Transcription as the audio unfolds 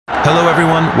Hello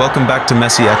everyone, welcome back to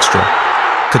Messi Extra.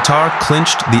 Qatar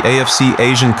clinched the AFC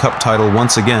Asian Cup title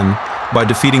once again by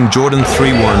defeating Jordan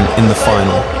 3-1 in the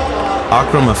final.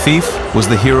 Akram Afif was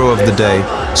the hero of the day,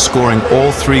 scoring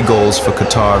all 3 goals for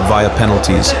Qatar via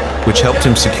penalties, which helped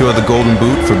him secure the Golden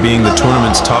Boot for being the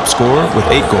tournament's top scorer with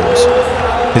 8 goals.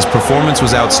 His performance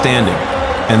was outstanding,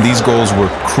 and these goals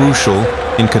were crucial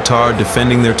in Qatar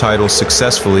defending their title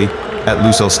successfully at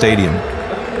Lusail Stadium.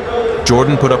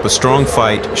 Jordan put up a strong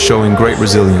fight, showing great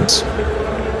resilience.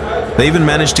 They even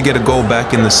managed to get a goal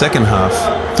back in the second half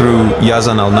through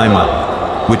Hassan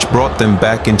Al-Haydos, which brought them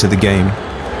back into the game.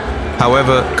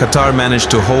 However, Qatar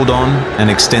managed to hold on and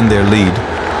extend their lead,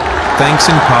 thanks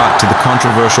in part to the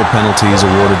controversial penalties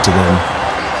awarded to them.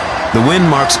 The win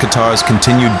marks Qatar's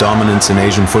continued dominance in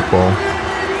Asian football,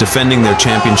 defending their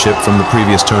championship from the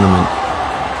previous tournament.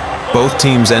 Both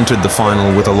teams entered the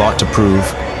final with a lot to prove,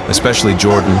 especially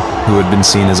Jordan, who had been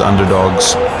seen as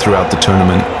underdogs throughout the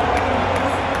tournament.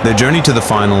 Their journey to the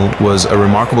final was a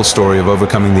remarkable story of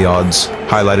overcoming the odds,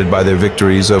 highlighted by their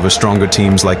victories over stronger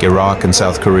teams like Iraq and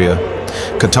South Korea.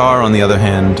 Qatar, on the other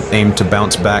hand, aimed to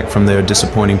bounce back from their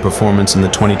disappointing performance in the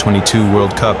 2022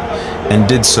 World Cup and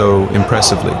did so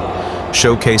impressively,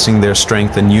 showcasing their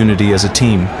strength and unity as a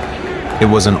team. It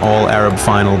was an all-Arab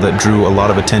final that drew a lot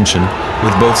of attention,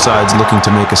 with both sides looking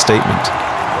to make a statement.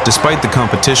 Despite the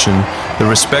competition, the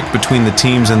respect between the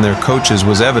teams and their coaches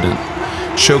was evident,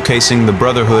 showcasing the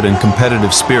brotherhood and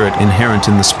competitive spirit inherent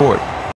in the sport.